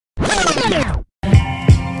Hello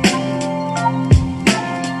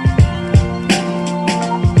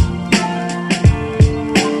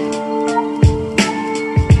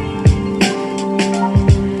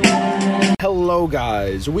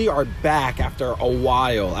guys, we are back after a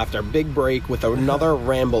while, after a big break with another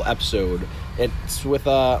Ramble episode. It's with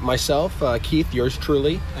myself, Keith, yours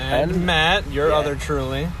truly. And Matt, your other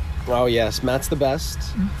truly. Oh yes, Matt's the best.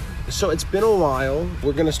 So it's been a while.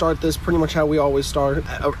 We're going to start this pretty much how we always start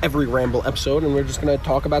every Ramble episode, and we're just going to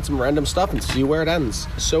talk about some random stuff and see where it ends.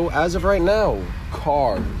 So as of right now,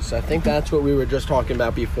 cars. I think that's what we were just talking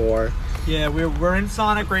about before. Yeah, we're in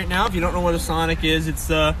Sonic right now. If you don't know what a Sonic is, it's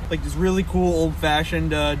like this really cool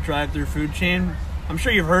old-fashioned drive-through food chain. I'm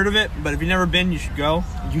sure you've heard of it, but if you've never been, you should go.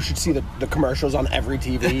 You should see the commercials on every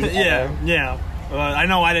TV. Yeah. I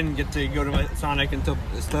know I didn't get to go to my Sonic until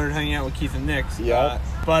I started hanging out with Keith and Nick.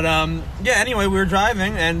 Anyway, we were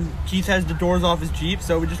driving, and Keith has the doors off his Jeep,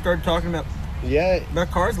 so we just started talking about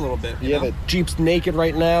cars a little bit. You know? The Jeep's naked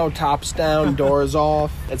right now, tops down, doors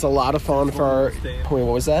off. It's a lot of fun for... Wait, what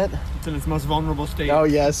was that? It's in its most vulnerable state. Oh,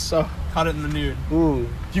 yes. So caught it in the nude.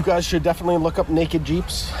 You guys should definitely look up naked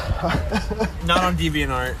Jeeps. Not on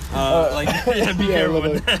DeviantArt. Be careful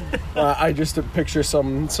with that. I just picture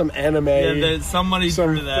some anime. Yeah, somebody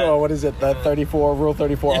drew that. Oh, what is it? The 34 Rule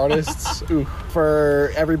 34 artists. Ooh.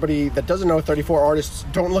 For everybody that doesn't know 34 artists,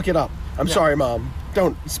 don't look it up. I'm sorry, Mom.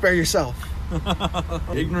 Don't. Spare yourself.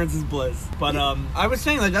 Ignorance is bliss. But I was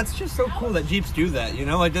saying, like, that's just so cool that Jeeps do that, you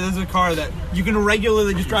know? Like, there's a car that you can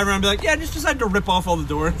regularly just drive around and be like, yeah, just decide to rip off all the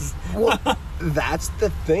doors. Well, that's the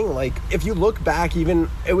thing. Like, if you look back, even,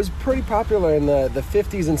 it was pretty popular in the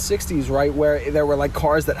 50s and 60s, right? Where there were, like,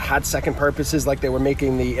 cars that had second purposes, like they were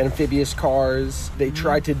making the amphibious cars. They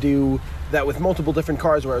tried to do that with multiple different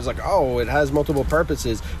cars where it was like, oh, it has multiple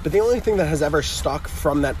purposes. But the only thing that has ever stuck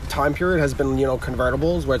from that time period has been,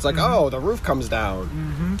 convertibles, where it's like, oh, the roof comes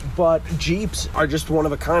down. But Jeeps are just one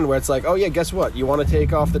of a kind where it's like, oh yeah, guess what? You want to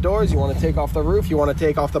take off the doors, you want to take off the roof, you want to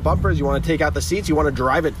take off the bumpers, you want to take out the seats, you want to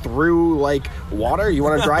drive it through, like, water, you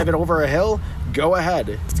want to drive it over a hill, go ahead.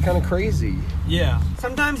 It's kind of crazy. Yeah.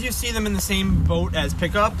 Sometimes you see them in the same boat as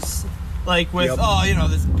pickups. Like with,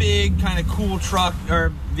 this big kind of cool truck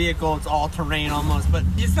or vehicle, it's all terrain almost. But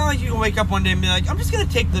it's not like you can wake up one day and be like, I'm just going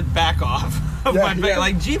to take the back off of my back.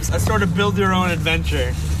 Like Jeeps sort of build your own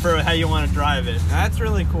adventure for how you want to drive it. That's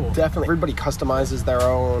really cool. Definitely. Everybody customizes their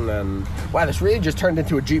own. And wow, this really just turned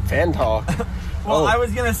into a Jeep fan talk. Well, I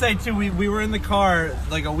was going to say, too, we were in the car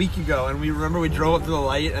like a week ago, and we drove up to the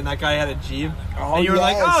light, and that guy had a Jeep. Oh, and you were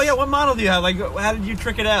like, oh, yeah, what model do you have? Like, how did you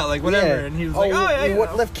trick it out? Like, whatever. Yeah. And he was like,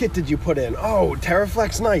 what lift kit did you put in? Oh,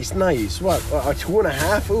 TerraFlex, nice. What, a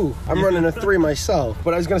 2.5? Ooh, I'm running a 3 myself.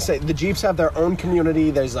 But I was going to say, the Jeeps have their own community.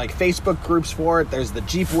 There's, like, Facebook groups for it. There's the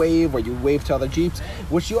Jeep Wave, where you wave to other Jeeps,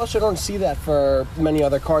 which you also don't see that for many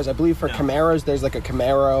other cars. I believe for Camaros, there's, like, a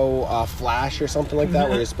Camaro Flash or something like that,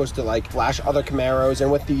 where you're supposed to, like, flash other Camaros. And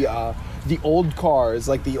with the old cars,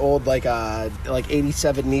 like the old like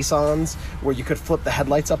 87 Nissans, where you could flip the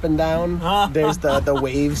headlights up and down. There's the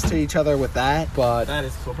waves to each other with that. But that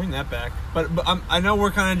is cool. Bring that back. But I know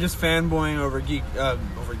we're kind of just fanboying over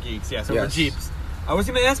geeks. Yes, over Jeeps. I was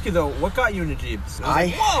going to ask you, though, what got you into Jeeps? I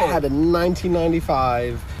had a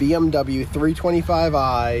 1995 BMW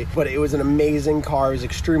 325i, but it was an amazing car. It was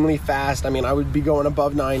extremely fast. I mean, I would be going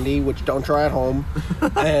above 90, which don't try at home,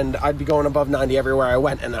 and I'd be going above 90 everywhere I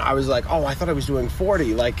went, and I was like, oh, I thought I was doing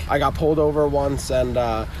 40. Like, I got pulled over once, and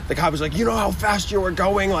the cop was like, you know how fast you were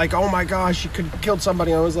going? Like, oh my gosh, you could have killed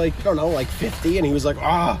somebody. And I was like, I don't know, like 50? And he was like,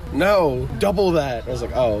 no, double that. I was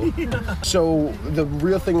like, oh. So the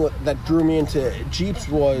real thing that drew me into Jeeps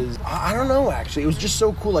was, I don't know, actually. It was just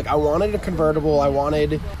so cool. Like, I wanted a convertible. I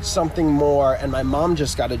wanted something more, and my mom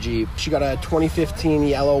just got a Jeep. She got a 2015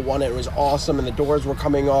 yellow one. It was awesome, and the doors were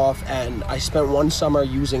coming off, and I spent one summer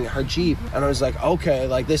using her Jeep, and I was like, okay,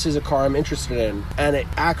 like, this is a car I'm interested in. And it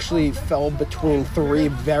actually fell between 3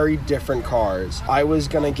 very different cars. I was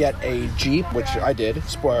gonna get a Jeep, which I did,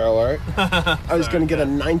 spoiler alert. I was gonna get a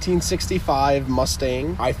 1965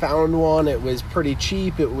 Mustang. I found one. It was pretty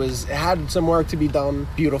cheap. It had some work to be done.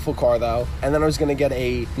 Beautiful car, though. And then I was going to get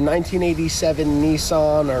a 1987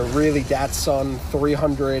 Nissan, or really Datsun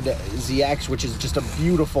 300 ZX, which is just a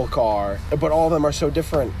beautiful car. But all of them are so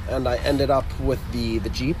different. And I ended up with the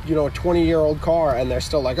Jeep, a 20-year-old car, and they're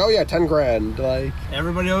still like, oh yeah, 10 grand. Like,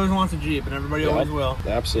 everybody always wants a Jeep, and everybody always will.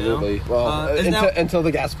 Absolutely. Well, until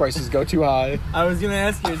the gas prices go too high. I was going to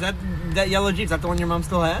ask you, is that yellow Jeep, is that the one your mom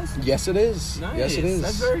still has? Yes, it is. Nice. Yes, it is.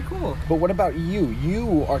 That's very cool. But what about you?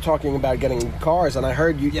 You are talking about getting cars. cars, and I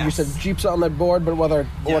heard you said Jeeps on the board, but what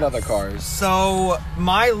other cars? So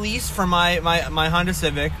my lease for my Honda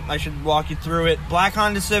Civic, I should walk you through it. Black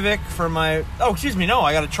Honda Civic for my... Oh, excuse me, no.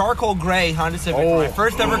 I got a charcoal gray Honda Civic for my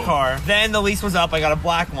first ever car. Then the lease was up. I got a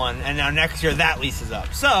black one, and now next year that lease is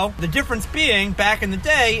up. So the difference being, back in the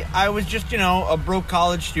day, I was just, a broke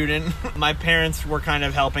college student. My parents were kind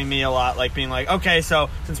of helping me a lot, like being like, okay, so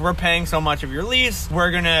since we're paying so much of your lease,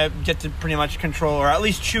 we're going to get to pretty much control, or at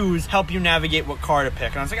least help you navigate what car to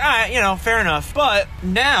pick. And I was like, all right, fair enough. But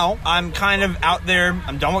now I'm kind of out there.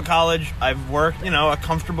 I'm done with college. I've worked, a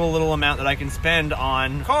comfortable little amount that I can spend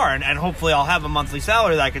on a car. And hopefully I'll have a monthly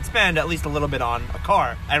salary that I could spend at least a little bit on a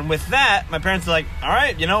car. And with that, my parents are like, all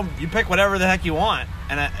right, you pick whatever the heck you want.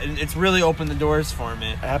 And it's really opened the doors for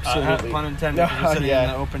me. Absolutely. Pun intended. Sitting in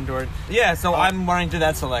the open door. Yeah, so I'm running through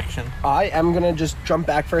that selection. I am going to just jump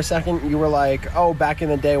back for a second. You were like, back in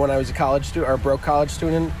the day when I was a college student, or a broke college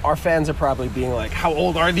student, our fans are probably being like, how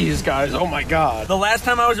old are these guys? Oh my God. The last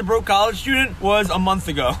time I was a broke college student was a month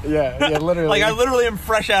ago. Yeah, literally. Like, I literally am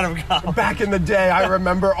fresh out of college. Back in the day, I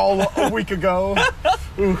remember a week ago.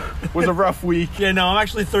 Was a rough week. Yeah, no, I'm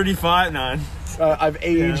actually 35 now. I've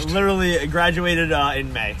aged. Yeah, literally graduated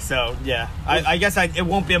in May, so yeah. I guess it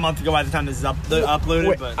won't be a month ago by the time this is uploaded.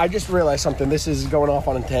 Wait, but I just realized something. This is going off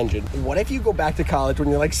on a tangent. What if you go back to college when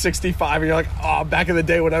you're like 65 and you're like, back in the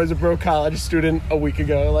day when I was a broke college student a week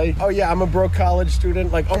ago, like, oh yeah, I'm a broke college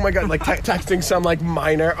student. Like, oh my God, like texting some like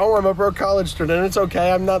minor. Oh, I'm a broke college student. It's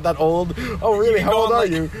okay. I'm not that old. Oh really? How old are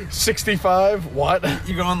you? 65? What?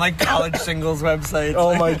 You go on like college singles websites.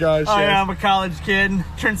 Oh my gosh. Oh yeah, I'm a college kid.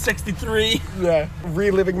 Turned 63. Yeah,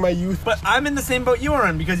 reliving my youth. But I'm in the same boat you are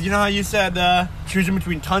in, because you know how you said choosing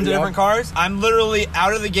between tons of different cars? I'm literally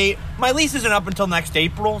out of the gate. My lease isn't up until next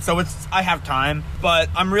April, so I have time. But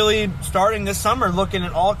I'm really starting this summer looking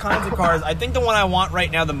at all kinds of cars. I think the one I want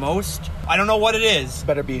right now the most, I don't know what it is.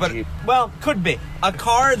 Better be a Jeep. Well, could be. A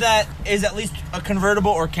car that is at least a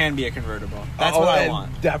convertible or can be a convertible. That's what I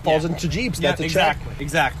want. That falls into Jeeps. That's a exactly. check.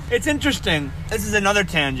 Exactly. It's interesting. This is another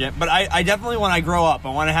tangent, but I definitely, when I grow up, I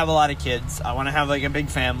want to have a lot of kids. I want to have like a big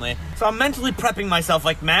family. So I'm mentally prepping myself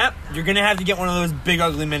like, Matt, you're going to have to get one of those big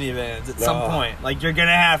ugly minivans at some point. Like, you're going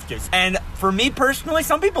to have to. And for me personally,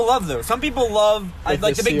 some people love those. Some people love like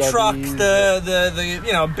the big CRVs, trucks,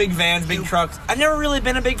 the big vans, big trucks. I've never really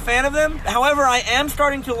been a big fan of them. However, I am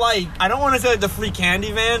starting to I don't want to say like the free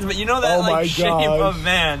candy vans, but that shape of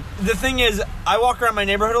van. The thing is, I walk around my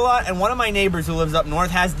neighborhood a lot, and one of my neighbors who lives up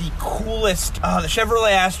north has the coolest, the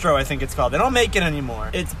Chevrolet Astro, I think it's called. They don't make it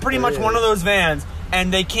anymore. It's pretty much one of those vans.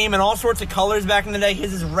 And they came in all sorts of colors back in the day.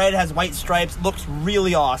 His is red, has white stripes, looks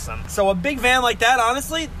really awesome. So a big van like that,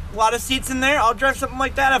 honestly, a lot of seats in there. I'll drive something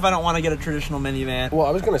like that if I don't want to get a traditional minivan. Well,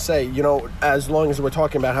 I was going to say, as long as we're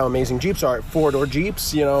talking about how amazing Jeeps are, four-door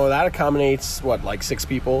Jeeps, that accommodates, like 6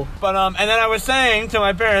 people? But, and then I was saying to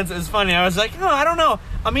my parents, it's funny, I was like, no, I don't know.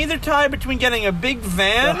 I'm either tied between getting a big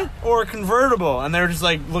van or a convertible. And they were just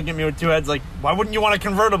like looking at me with two heads like, why wouldn't you want a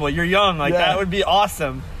convertible? You're young. Like, that would be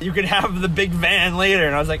awesome. You could have the big van later.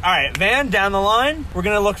 And I was like, all right, van down the line, we're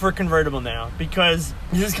going to look for a convertible now. Because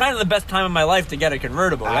this is kind of the best time of my life to get a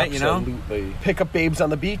convertible, right? Absolutely. Pick up babes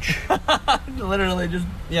on the beach. Literally just,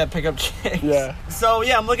 pick up chicks. Yeah. So,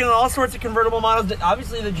 I'm looking at all sorts of convertible models.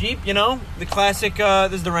 Obviously, the Jeep, the classic,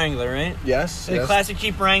 this is the Wrangler, right? Yes. The classic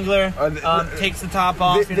Jeep Wrangler takes the top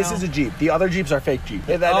off. This is a Jeep. The other Jeeps are fake Jeep.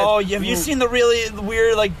 Have you seen the really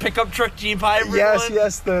weird pickup truck Jeep hybrid one?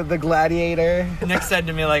 Yes, the Gladiator. Nick said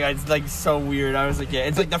to me it's so weird. I was like,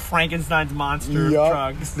 it's like the Frankenstein's monster of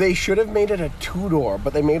trucks. They should have made it a 2-door,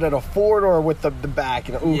 but they made it a 4-door with the back.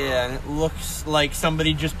 Yeah, and it looks like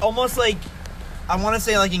somebody just almost like, I want to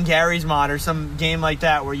say like in Gary's Mod or some game like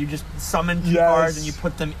that where you just summon two cars and you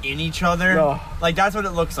put them in each other. Oh. Like, that's what it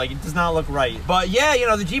looks like. It does not look right. But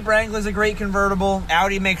the Jeep Wrangler's a great convertible.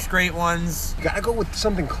 Audi makes great ones. You gotta go with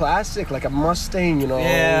something classic, like a Mustang,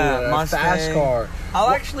 Yeah, a Mustang. fast car. I'll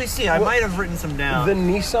actually see. I might have written some down. The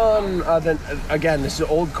Nissan, again, this is an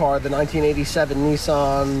old car, the 1987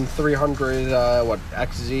 Nissan 300,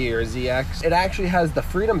 XZ or ZX. It actually has the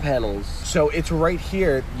Freedom panels. So it's right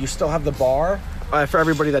here. You still have the bar. For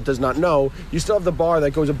everybody that does not know, you still have the bar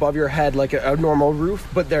that goes above your head like a normal roof,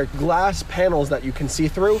 but they're glass panels that you can see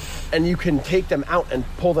through, and you can take them out and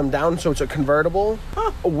pull them down, so it's a convertible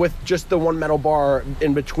with just the one metal bar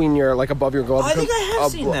in between your, above your glove. I think I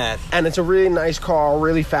have seen that. And it's a really nice car,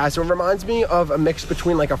 really fast. It reminds me of a mix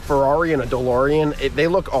between a Ferrari and a DeLorean. They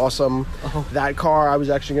look awesome. That car, I was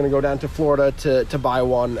actually going to go down to Florida to buy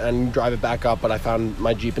one and drive it back up, but I found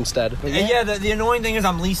my Jeep instead. The annoying thing is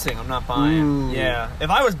I'm leasing. I'm not buying. Yeah. If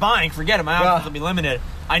I was buying, forget it. My options would be limited.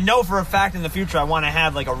 I know for a fact in the future I want to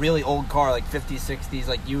have like a really old car, like 50s, 60s,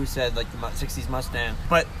 like you said, like the 60s Mustang.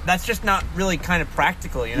 But that's just not really kind of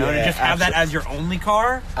practical, you know, to just have that as your only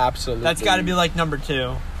car. Absolutely. That's got to be like number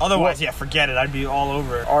 2. Otherwise, yeah, forget it. I'd be all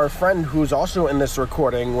over it. Our friend who's also in this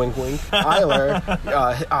recording, wink, wink, Tyler.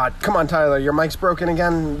 Come on, Tyler, your mic's broken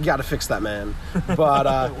again. You got to fix that, man.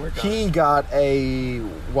 But he got a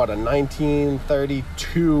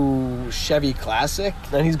 1932 Chevy Classic,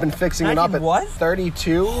 and he's been fixing it up at what?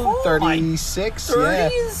 32, 36.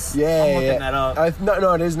 30s? Yeah. I'm looking that up.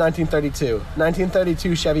 No, it is 1932.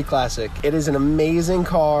 1932 Chevy Classic. It is an amazing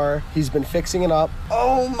car. He's been fixing it up.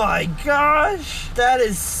 Oh my gosh, that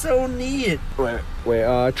is so neat.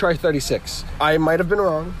 Wait, try 36. I might have been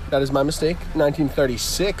wrong. That is my mistake.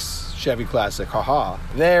 1936 Chevy Classic. Haha.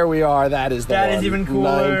 There we are. That is the one. That is even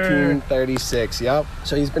cooler. 1936. Yep.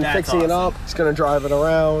 So he's been fixing it awesome. up. He's going to drive it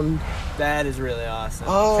around. That is really awesome.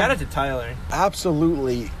 Shout out to Tyler.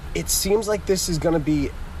 Absolutely. It seems like this is going to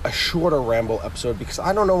be a shorter ramble episode because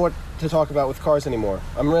I don't know what to talk about with cars anymore.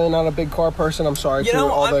 I'm really not a big car person. I'm sorry for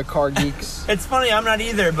all the car geeks. It's funny, I'm not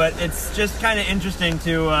either, but it's just kind of interesting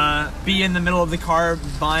to be in the middle of the car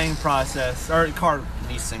buying process, or car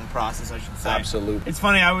leasing process, I should say. Absolutely. It's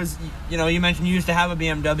funny, you mentioned you used to have a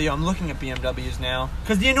BMW. I'm looking at BMWs now.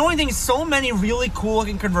 Because the annoying thing is so many really cool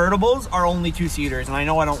looking convertibles are only 2-seaters, and I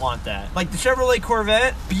know I don't want that. Like the Chevrolet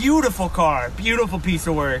Corvette, beautiful car, beautiful piece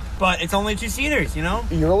of work, but it's only 2-seaters, you know?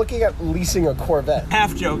 You're looking at leasing a Corvette.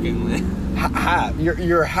 Half jokingly. Half.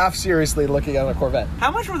 You're half seriously looking at a Corvette.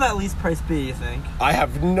 How much would that lease price be, you think? I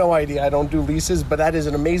have no idea. I don't do leases, but that is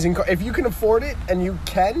an amazing car. If you can afford it and you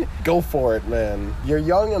can, go for it, man. You're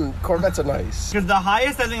young and Corvettes are nice. Because the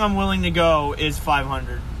highest I think I'm willing to go is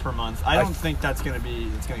 $500 per month. I don't think it's gonna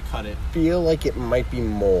cut it. Feel like it might be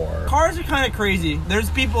more. Cars are kind of crazy. There's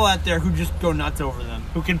people out there who just go nuts over them,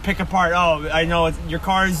 who can pick apart, oh, I know your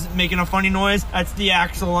car's making a funny noise, that's the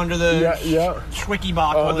axle under the schwicky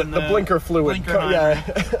buckle. The blinker fluid.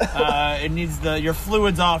 It needs your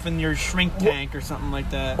fluids off in your shrink tank or something like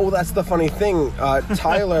that. Oh, that's the funny thing.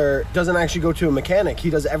 Tyler doesn't actually go to a mechanic. He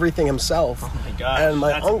does everything himself. Oh my gosh, and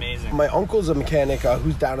that's amazing. My uncle's a mechanic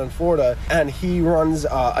who's down in Florida, and he runs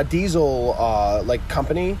a diesel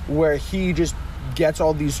company where he just gets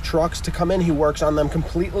all these trucks to come in. He works on them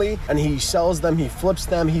completely, and he sells them, he flips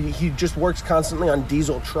them. He just works constantly on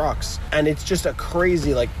diesel trucks, and it's just a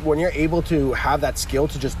crazy, like, when you're able to have that skill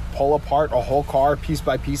to just pull apart a whole car piece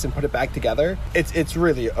by piece and put it back together, it's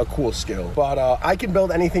really a cool skill. But I can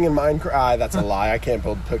build anything in Minecraft. That's a lie. I can't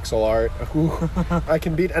build pixel art. I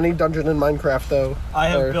can beat any dungeon in Minecraft, though. I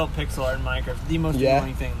have built pixel art in Minecraft. The most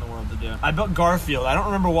annoying thing in the world to do. I built Garfield. I don't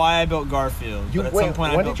remember why I built Garfield. But at some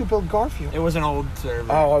point when did you build Garfield? It was an old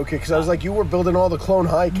server. Oh, okay, because I was like, you were building all the Clone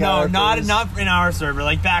High characters. No, not in our server,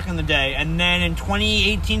 like back in the day. And then in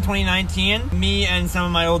 2018, 2019, me and some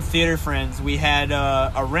of my old theater friends, we had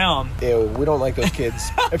a realm. Ew, we don't like those kids.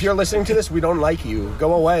 If you're listening to this, we don't like you.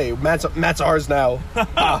 Go away. Matt's ours now.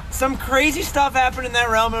 Some crazy stuff happened in that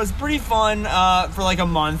realm. It was pretty fun for like a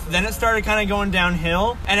month. Then it started kind of going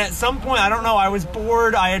downhill. And at some point, I don't know, I was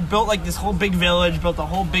bored. I had built like this whole big village, built a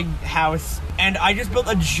whole big house. And I just built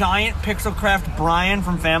a giant Pixelcraft Brian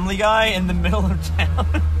from Family Guy in the middle of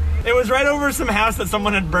town. It was right over some house that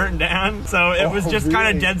someone had burnt down, so it was just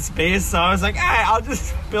kind of dead space. So I was like, I'll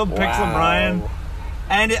just build Pixel Brian.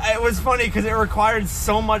 And it was funny because it required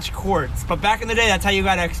so much quartz. But back in the day, that's how you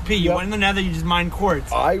got XP. You went in the nether, you just mined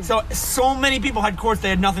quartz. So many people had quartz they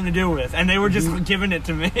had nothing to do with, and they were just giving it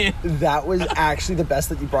to me. That was actually the best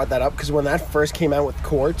that you brought that up, because when that first came out with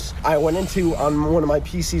quartz, I went on one of my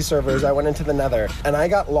PC servers, I went into the nether, and I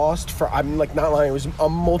got lost for, I'm like not lying, it was a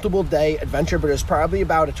multiple day adventure, but it was probably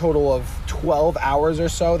about a total of 12 hours or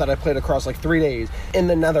so that I played across like 3 days in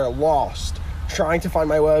the nether, lost, trying to find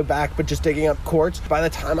my way back, but just digging up quartz. By the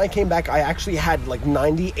time I came back, I actually had like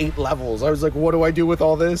 98 levels. I was like, what do I do with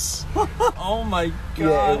all this? Oh my god.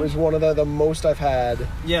 Yeah, it was one of the most I've had.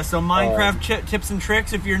 Yeah, so Minecraft tips and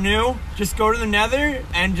tricks, if you're new, just go to the nether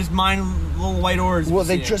and just mine little white ores. Well,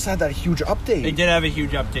 they just had that huge update. They did have a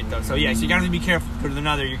huge update though, so yeah, so you gotta be careful. Go to the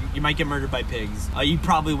nether, you might get murdered by pigs. You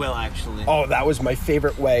probably will, actually. Oh, that was my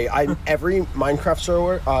favorite way. Every Minecraft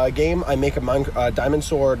server game, I make a diamond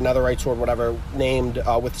sword, netherite sword, whatever, named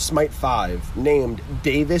with Smite 5, named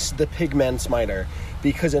Davis the Pigman Smiter,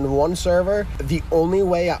 because in one server the only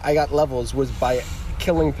way I got levels was by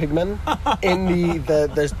killing pigmen in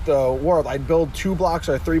the world. I'd build 2 blocks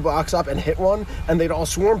or 3 blocks up and hit one, and they'd all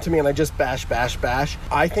swarm to me, and I just bash.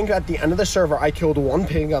 I think at the end of the server, I killed 1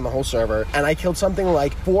 pig on the whole server, and I killed something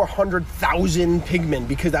like 400,000 pigmen,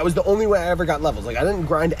 because that was the only way I ever got levels. Like, I didn't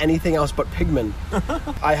grind anything else but pigmen.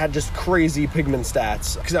 I had just crazy pigmen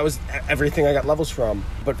stats, because that was everything I got levels from.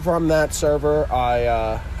 But from that server,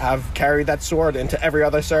 I have carried that sword into every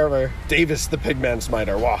other server. Davis the Pigman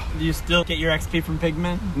Smiter. Wow. Do you still get your XP from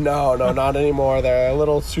pigmen? No, not anymore. They're a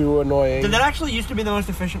little too annoying. Did that actually used to be the most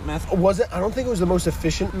efficient method? Was it? I don't think it was the most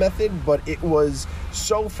efficient method, but it was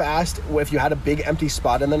so fast if you had a big empty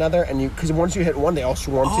spot in the nether, and because once you hit one, they all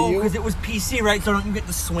swarm to you. Oh, because it was PC, right? So don't you get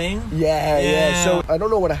the swing? Yeah. So I don't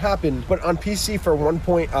know what happened, but on PC for one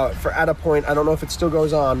point, at a point, I don't know if it still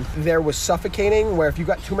goes on, there was suffocating, where if you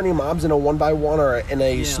got too many mobs in a 1x1 or in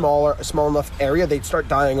a small enough area, they'd start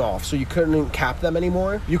dying off. So you couldn't cap them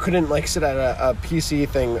anymore. You couldn't like sit at a PC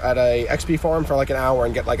thing at a XP farm for like an hour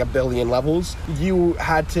and get like 1 billion levels. You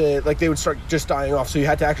had to, like, they would start just dying off. So you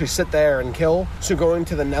had to actually sit there and kill. So going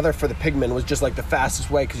to the nether for the pigmen was just like the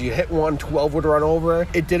fastest way, because you hit one, 12 would run over.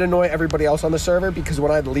 It did annoy everybody else on the server, because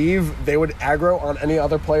when I'd leave, they would aggro on any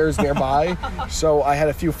other players nearby. So I had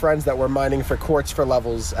a few friends that were mining for quartz for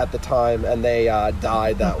levels at the time, and they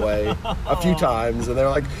died that way a few times. And they were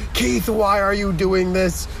like, Keith, why are you doing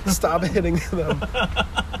this? Stop hitting them.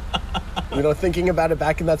 You know, thinking about it,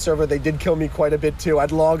 back in that server, they did kill me quite a bit too.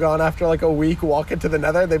 I'd log on after like a week, walk into the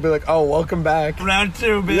nether, they'd be like, oh, welcome back. Round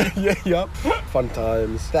 2, bitch. Yep. Fun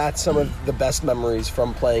times. That's some of the best memories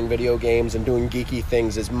from playing video games and doing geeky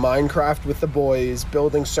things, is Minecraft with the boys,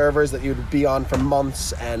 building servers that you'd be on for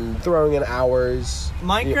months and throwing in hours.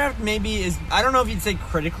 Minecraft maybe is, I don't know if you'd say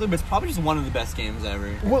critically, but it's probably just one of the best games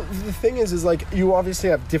ever. Well, the thing is like, you obviously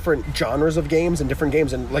have different genres of games and different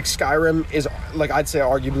games, and like Skyrim is, like, I'd say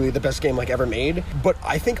arguably the best game like ever made, but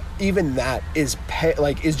I think even that is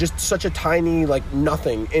just such a tiny like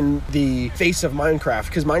nothing in the face of Minecraft,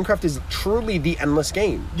 because Minecraft is truly the endless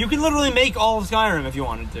game. You can literally make all of Skyrim if you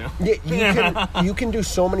wanted to. Yeah, you can do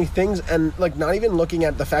so many things, and like not even looking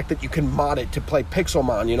at the fact that you can mod it to play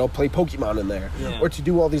Pixelmon, you know, play Pokemon in there, or to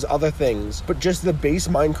do all these other things, but just the base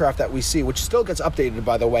Minecraft that we see, which still gets updated,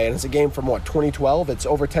 by the way, and it's a game from 2012, it's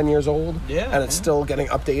over 10 years old, and it's still getting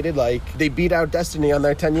updated. Like, they beat out Destiny on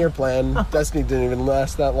their 10-year plan. Destiny didn't even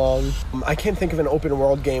last that long. I can't think of an open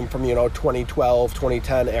world game from 2012,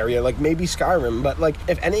 2010 area, like maybe Skyrim, but like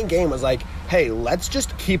if any game was like, hey, let's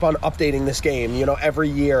just keep on updating this game, every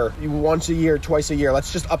year, once a year, twice a year,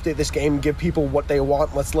 let's just update this game, give people what they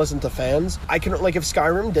want, let's listen to fans. I can, like, if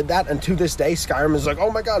Skyrim did that, and to this day Skyrim is like,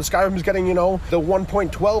 oh my god, Skyrim's getting the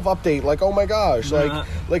 1.12 update, like, oh my gosh,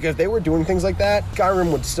 like if they were doing things like that,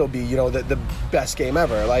 Skyrim would still be the best game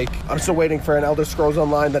ever. Like, I'm still waiting for an Elder Scrolls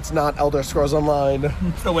Online that's not Elder Scrolls Online.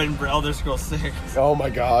 I'm still waiting for Elder Scrolls 6. Oh my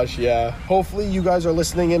gosh, yeah. Hopefully you guys are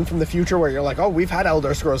listening in from the future where you're like, oh, we've had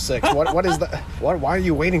Elder Scrolls 6. What is that? Why are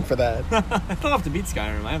you waiting for that? I still have to beat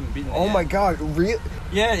Skyrim. I haven't beaten it yet. My god, really?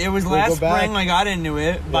 Yeah, it was last spring I got into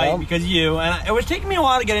it because of you, and it was taking me a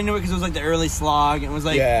while to get into it because it was like the early slog, and it was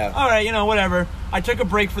like, all right, whatever. I took a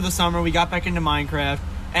break for the summer. We got back into Minecraft.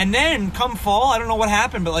 And then, come fall, I don't know what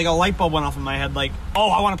happened, but like a light bulb went off in my head, like, oh,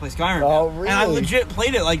 I want to play Skyrim. Oh, really? And I legit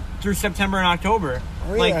played it like through September and October.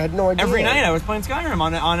 Really? Like, I had no idea. Every night I was playing Skyrim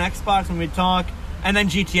on Xbox when we'd talk. And then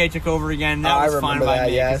GTA took over again. That was fine by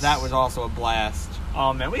me, because that was also a blast.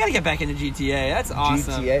 Oh man, we gotta get back into GTA. That's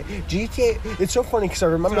awesome. GTA. It's so funny because I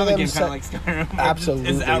remember them. Game kind of like Skyrim. Absolutely.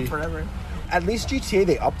 It's out forever. At least GTA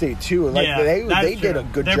they update too. Like they did a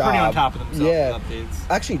good job. They're pretty on top of themselves with updates.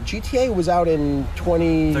 Actually, GTA was out in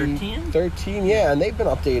 2013. Yeah, and they've been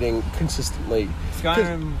updating consistently.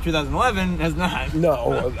 Skyrim 2011 has not.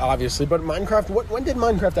 No, obviously, but Minecraft. When did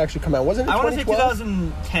Minecraft actually come out? Wasn't it 2012? I want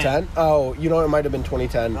to say 2010. Oh, it might have been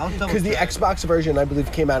 2010. Because the Xbox version, I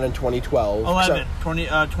believe, came out in 2012.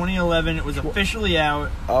 2011. It was officially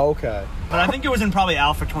out. Oh, okay. But I think it was in probably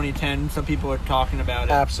alpha 2010, so people were talking about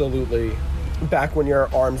it. Absolutely. Back when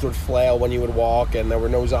your arms would flail when you would walk, and there were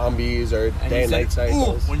no zombies or day and night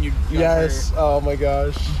cycles. When you oh my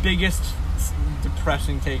gosh. Biggest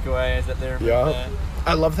depressing takeaway is that they're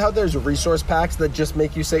I love how there's resource packs that just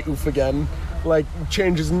make you say oof again. Like,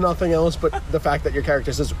 changes nothing else but the fact that your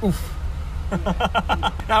character says oof.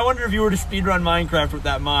 Now, I wonder if you were to speedrun Minecraft with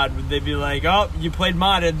that mod, would they be like, oh, you played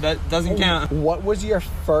modded, that doesn't count? What was your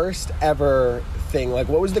first ever thing? Like,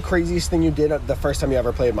 what was the craziest thing you did the first time you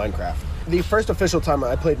ever played Minecraft? The first official time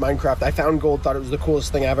I played Minecraft, I found gold, thought it was the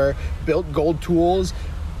coolest thing ever, built gold tools.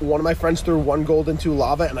 One of my friends threw one gold into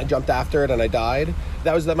lava, and I jumped after it, and I died.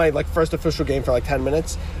 That was my first official game for 10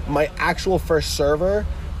 minutes. My actual first server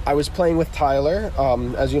I was playing with Tyler,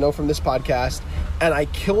 as you know from this podcast, and I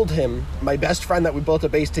killed him, my best friend that we built a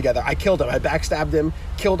base together. I killed him. I backstabbed him,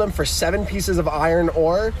 killed him for 7 pieces of iron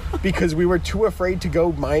ore because we were too afraid to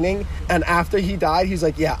go mining. And after he died, he's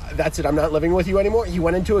like, yeah, that's it. I'm not living with you anymore. He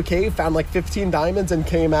went into a cave, found like 15 diamonds and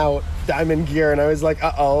came out diamond gear. And I was like,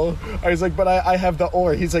 uh-oh. I was like, but I have the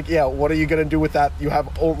ore. He's like, yeah, what are you going to do with that? You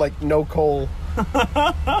have like no coal. And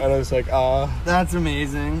I was like, That's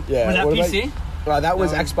amazing. Yeah. Was that PC? That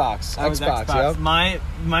was Xbox. That was Xbox. Yep.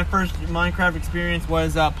 My first Minecraft experience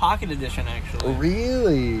was Pocket Edition, actually.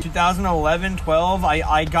 Really? 2011, 12.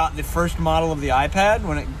 I got the first model of the iPad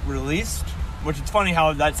when it released. Which it's funny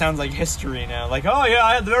how that sounds like history now. Like, oh yeah,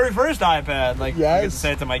 I had the very first iPad. Like, yes. I get to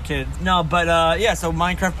say it to my kids. No, but yeah, so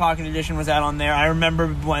Minecraft Pocket Edition was out on there. I remember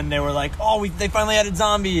when they were like, oh, they finally added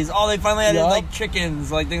zombies. Oh, they finally added like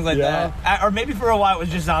chickens, like things like that. Or maybe for a while it was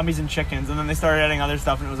just zombies and chickens, and then they started adding other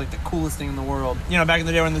stuff, and it was like the coolest thing in the world. You know, back in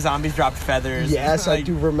the day when the zombies dropped feathers. Yes, like, I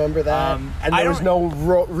do remember that. And there was no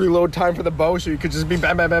reload time for the bow, so you could just be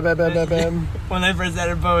bam, bam, bam, bam, bam, bam, bam. When they first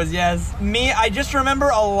added bows, yes. I just remember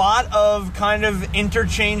a lot of kind of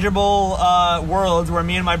interchangeable worlds where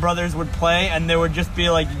me and my brothers would play, and there would just be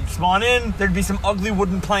like, you'd spawn in, there'd be some ugly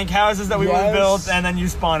wooden plank houses that we would have built, and then you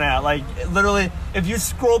spawn out. Like, literally, if you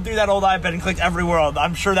scrolled through that old iPad and clicked every world,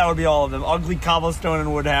 I'm sure that would be all of them. Ugly cobblestone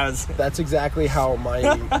and wood house. That's exactly how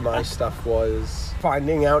my stuff was.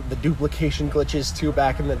 Finding out the duplication glitches too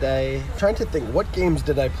back in the day. Trying to think, what games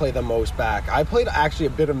did I play the most back? I played actually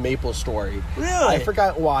a bit of MapleStory. Really? I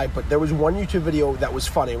forgot why, but there was one YouTube video that was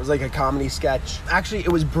funny. It was like a comedy sketch. Actually,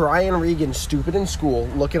 it was Brian Regan, Stupid in School.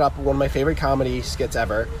 Look it up, one of my favorite comedy skits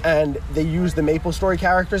ever. And they used the MapleStory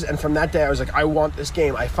characters, and from that day I was like, I want this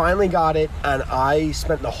game. I finally got it, and I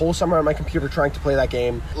spent the whole summer on my computer trying to play that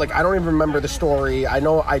game. Like, I don't even remember the story. I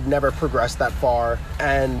know I'd never progressed that far,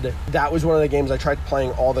 and that was one of the games I tried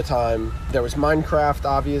playing all the time. There was Minecraft,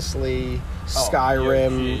 obviously,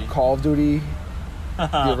 Skyrim, Call of Duty,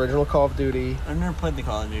 the original Call of Duty. I've never played the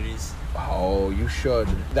Call of Duties. Oh, you should.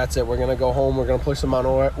 That's it. We're going to go home. We're going to play some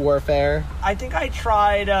Modern Warfare. I think I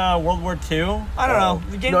tried World War II. I don't know.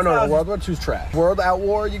 The game no. World War II's trash. World at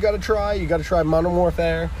War, you got to try. You got to try Modern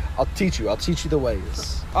Warfare. I'll teach you the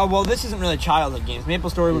ways. Oh, well, this isn't really childhood games.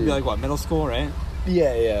 MapleStory would be like, what, middle school, right?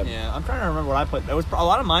 Yeah. Yeah, I'm trying to remember what I played. There was a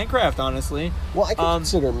lot of Minecraft, honestly. Well, I can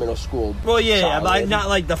consider middle school. Well, yeah, but not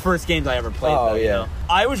like the first games I ever played. Oh, though, yeah. You know?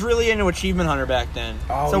 I was really into Achievement Hunter back then.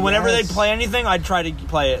 Oh, so whenever yes. they'd play anything, I'd try to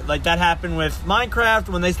play it. Like that happened with Minecraft.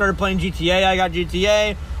 When they started playing GTA, I got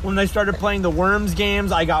GTA. When they started playing the Worms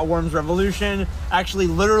games, I got Worms Revolution. Actually,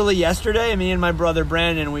 literally yesterday, me and my brother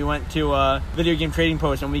Brandon, we went to a video game trading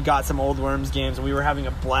post and we got some old Worms games, and we were having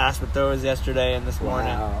a blast with those yesterday and this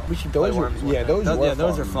morning. We should play Worms.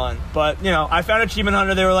 Those are fun. But, you know, I found Achievement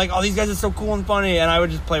Hunter. They were like, oh, these guys are so cool and funny, and I would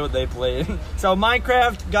just play what they played. So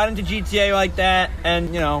Minecraft, got into GTA like that,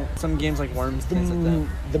 and, you know, some games like Worms, things like that.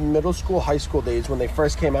 The middle school, high school days when they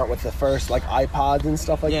first came out with the first like iPods and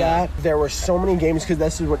stuff like that, there were so many games, because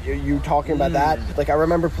this is what you talking about that. Like, I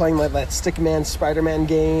remember playing like that Stickman Spider-Man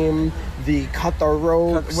game, the Cut the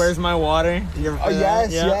Ropes. Where's My Water? Did you ever play that?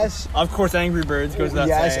 Yes. Of course, Angry Birds goes without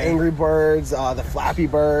saying. Yes, Angry Birds, the Flappy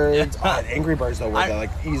Birds. Angry Birds though were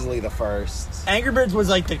like easily the first. Angry Birds was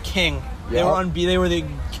like the king. Yep. They were the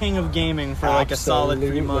king of gaming for like a solid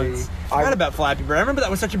 3 months. I forgot about Flappy Bird. I remember that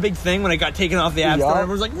was such a big thing when it got taken off the App Store.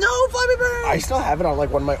 Everyone was like, no, Flappy Bird! I still have it on like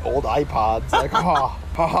one of my old iPods. Like,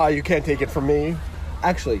 haha, you can't take it from me.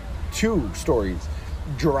 Actually, 2 stories.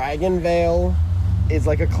 Dragon Veil is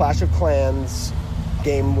like a Clash of Clans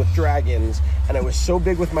game with dragons, and it was so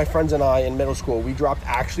big with my friends and I in middle school. We dropped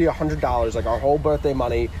actually $100, like our whole birthday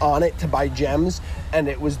money, on it to buy gems, and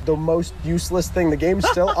it was the most useless thing. The game's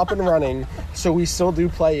still up and running, so we still do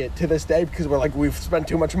play it to this day because we're like, we've spent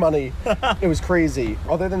too much money. It was crazy.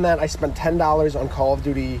 Other than that, I spent $10 on Call of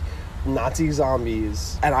Duty Nazi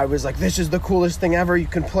Zombies, and I was like, this is the coolest thing ever. You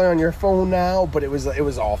can play on your phone now, but it was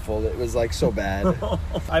awful. It was like so bad.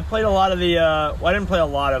 I played a lot of the I didn't play a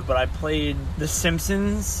lot of, but I played The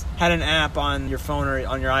Simpsons. Had an app on your phone or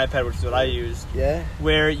on your iPad, which is what I used. Yeah.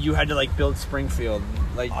 Where you had to like build Springfield.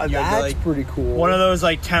 Like that's pretty cool. One of those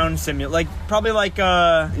like town like probably like one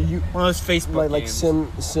of those Facebook like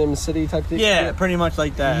games. Sim City type thing. Yeah, pretty much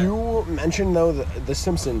like that. You mentioned though the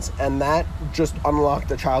Simpsons, and that just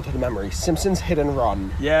unlocked a childhood memory. Simpsons Hit and Run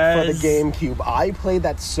for the GameCube. I played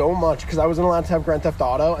that so much because I wasn't allowed to have Grand Theft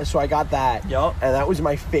Auto, so I got that. Yep. And that was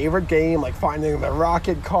my favorite game. Like finding the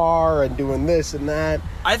rocket car and doing this and that.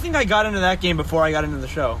 I think I got into that game before I got into the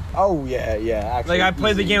show. Oh yeah. Actually, like I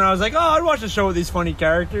played the game and I was like, oh, I'd watch the show with these funny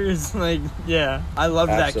characters. Like, yeah, I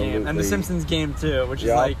loved that game, and the Simpsons game too, which is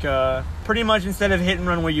like pretty much instead of hit and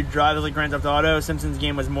run where you drive like Grand Theft Auto, Simpsons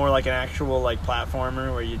game was more like an actual like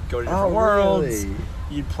platformer where you'd go to different worlds. Really?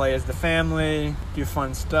 You'd play as the family, do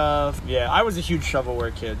fun stuff. Yeah, I was a huge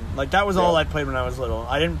shovelware kid. Like, that was all I played when I was little.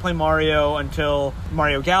 I didn't play Mario until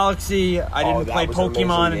Mario Galaxy. I didn't play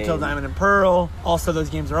Pokemon until Diamond and Pearl. Also, those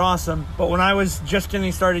games are awesome. But when I was just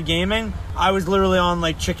getting started gaming, I was literally on,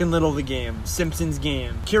 like, Chicken Little the game, Simpsons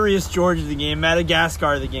game, Curious George the game,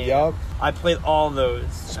 Madagascar the game. Yep. I played all those.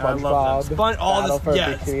 SpongeBob. I love them.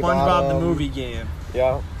 SpongeBob the movie game.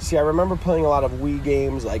 Yeah. See, I remember playing a lot of Wii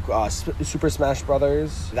games like Super Smash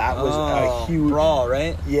Brothers. That was a huge Brawl,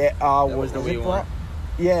 right? Yeah. That was the Wii one.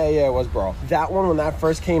 Yeah, it was Brawl. That one, when that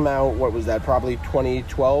first came out, what was that? Probably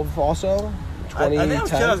 2012 also? 2010? I think it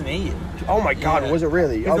was 2008. Oh my God, was it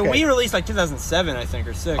really? Okay. The Wii released like 2007, I think,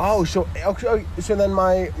 or 6. Oh, so then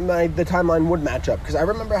the timeline would match up, because I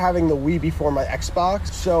remember having the Wii before my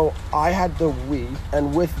Xbox. So I had the Wii,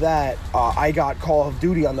 and with that, I got Call of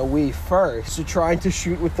Duty on the Wii first. So trying to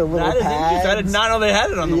shoot with the little pads. Interesting. I did not know they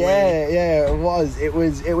had it on the Wii. Yeah, it was. It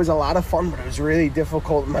was a lot of fun, but it was really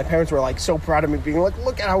difficult. My parents were like so proud of me, being like,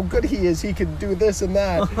 "Look at how good he is. He can do this and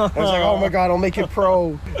that." I was like, "Oh my God, I'll make it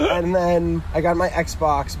pro." And then I got my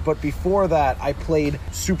Xbox, but before that, I played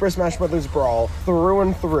Super Smash Brothers Brawl through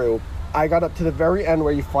and through. I got up to the very end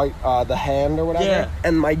where you fight the hand or whatever,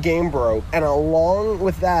 and my game broke. And along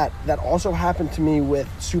with that also happened to me with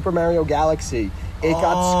Super Mario Galaxy. It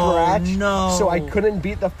got scratched, so I couldn't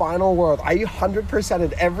beat the final world. I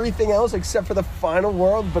 100%ed everything else except for the final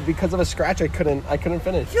world, but because of a scratch, I couldn't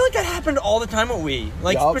finish. I feel like that happened all the time with Wii,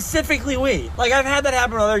 like specifically Wii. Like, I've had that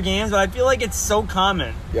happen with other games, but I feel like it's so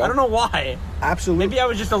common. I don't know why. Absolutely. Maybe I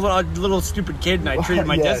was just a little stupid kid and I treated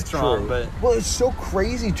my discs wrong. But well, it's so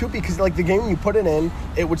crazy too, because like the game, you put it in,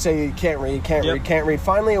 it would say you can't read.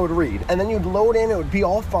 Finally, it would read, and then you'd load in. It would be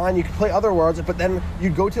all fine. You could play other worlds, but then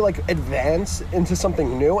you'd go to like advance into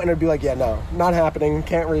something new, and it'd be like, yeah, no, not happening.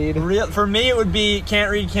 Can't read. For me, it would be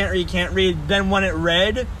can't read. Then when it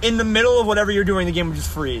read, in the middle of whatever you're doing, the game would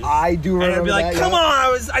just freeze. I do remember that. And it'd be like, come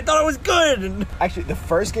on, I thought I was good. Actually, the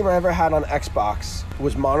first game I ever had on Xbox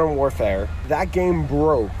was Modern Warfare. That game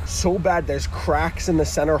broke so bad. There's cracks in the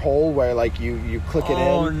center hole where like you click it in.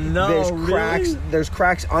 Oh no! There's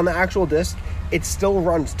cracks on the actual disc. It still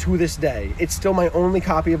runs to this day. It's still my only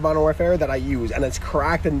copy of Modern Warfare that I use, and it's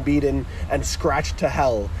cracked and beaten and scratched to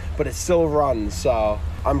hell, but it still runs. So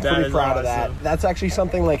I'm pretty proud of that. That's actually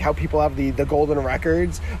something like how people have the golden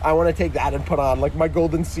records. I want to take that and put on like my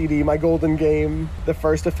golden CD, my golden game, the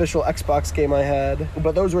first official Xbox game I had.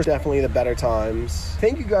 But those were definitely the better times.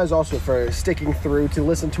 Thank you guys also for sticking through to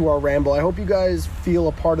listen to our ramble. I hope you guys feel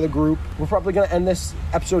a part of the group. We're probably going to end this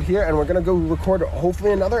episode here, and we're going to go record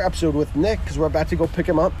hopefully another episode with Nick, because we're about to go pick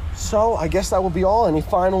him up. So I guess that will be all. Any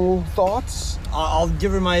final thoughts? I'll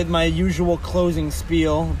give her my usual closing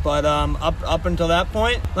spiel, but up until that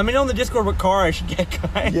point, let me know in the Discord what car I should get,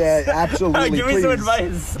 guys. Yeah, absolutely. Give me some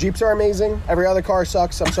advice. Jeeps are amazing. Every other car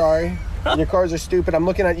sucks. I'm sorry. Your cars are stupid. I'm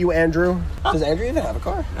looking at you, Andrew. Does Andrew even have a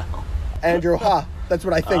car? No. Andrew, that's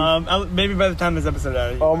what I think. Maybe by the time this episode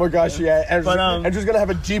out. Oh my gosh, yeah. Andrew's gonna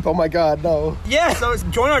have a Jeep. Oh my God, no. Yeah, so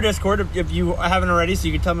join our Discord if you haven't already, so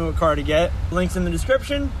you can tell me what car to get. Links in the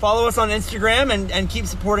description. Follow us on Instagram and keep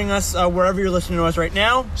supporting us wherever you're listening to us right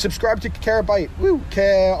now. Subscribe to Karrotbyte. Woo!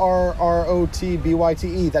 KRROTBYTE.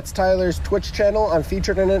 That's Tyler's Twitch channel. I'm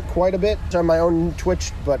featured in it quite a bit. It's on my own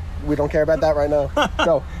Twitch, but we don't care about that right now.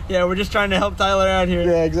 No. Yeah, we're just trying to help Tyler out here.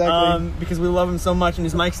 Yeah, exactly. Because we love him so much and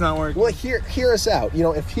his mic's not working. Well, hear us out. You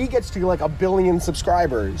know, if he gets to like 1 billion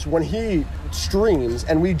subscribers, when he streams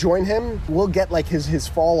and we join him, we'll get like his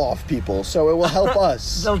fall off people. So it will help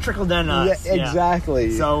us. They'll trickle down to us. Yeah,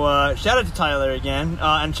 exactly. So shout out to Tyler again.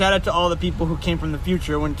 And shout out to all the people who came from the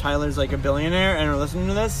future when Tyler's like a billionaire and are listening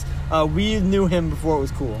to this. We knew him before it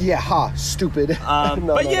was cool. Yeah, stupid.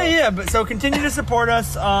 But so continue to support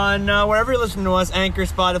us on wherever you're listening to us: Anchor,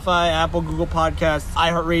 Spotify, Apple, Google Podcasts,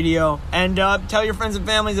 iHeartRadio, and tell your friends and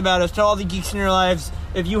families about us. Tell all the geeks in your lives.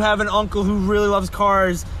 If you have an uncle who really loves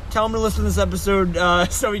cars, tell him to listen to this episode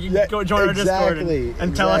so he can go join our Discord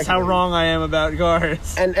and tell us how wrong I am about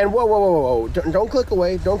cars. And whoa. Don't click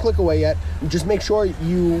away. Don't click away yet. Just make sure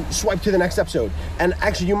you swipe to the next episode. And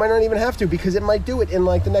actually, you might not even have to, because it might do it in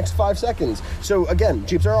like the next 5 seconds. So again,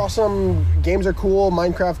 Jeeps are awesome. Games are cool.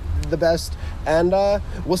 Minecraft, the best. And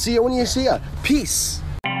we'll see you when you see ya. Peace.